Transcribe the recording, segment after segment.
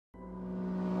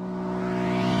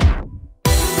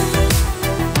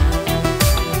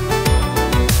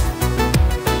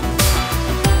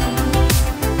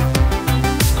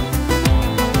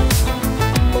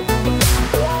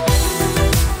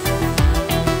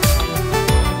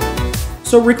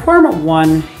So requirement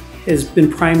 1 has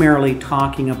been primarily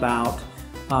talking about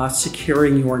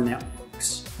securing your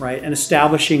networks, right? And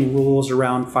establishing rules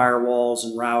around firewalls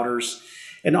and routers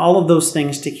and all of those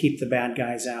things to keep the bad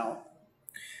guys out.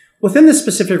 Within this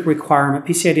specific requirement,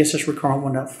 PCI DSS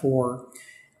requirement 1.4,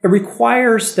 it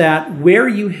requires that where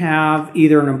you have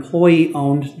either an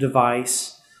employee-owned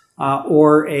device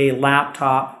or a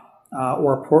laptop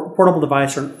or a portable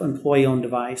device or an employee-owned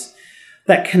device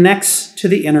that connects to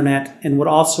the internet and would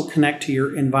also connect to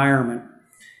your environment,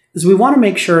 is we want to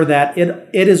make sure that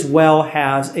it as well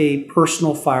has a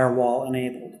personal firewall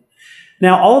enabled.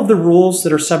 Now, all of the rules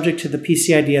that are subject to the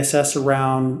PCI DSS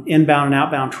around inbound and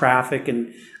outbound traffic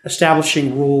and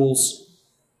establishing rules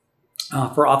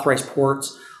for authorized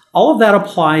ports, all of that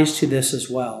applies to this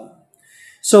as well.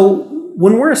 So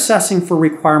when we're assessing for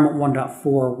requirement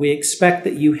 1.4, we expect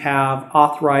that you have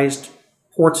authorized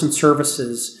ports and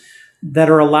services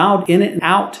that are allowed in and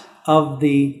out of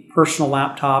the personal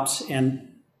laptops and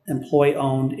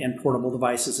employee-owned and portable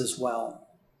devices as well.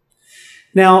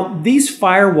 Now, these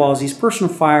firewalls, these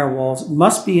personal firewalls,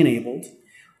 must be enabled.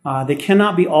 They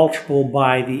cannot be alterable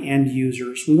by the end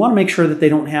users. We want to make sure that they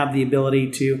don't have the ability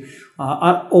to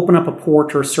open up a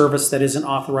port or a service that isn't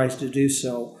authorized to do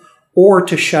so, or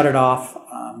to shut it off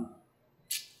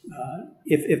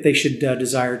if they should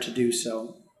desire to do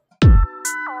so.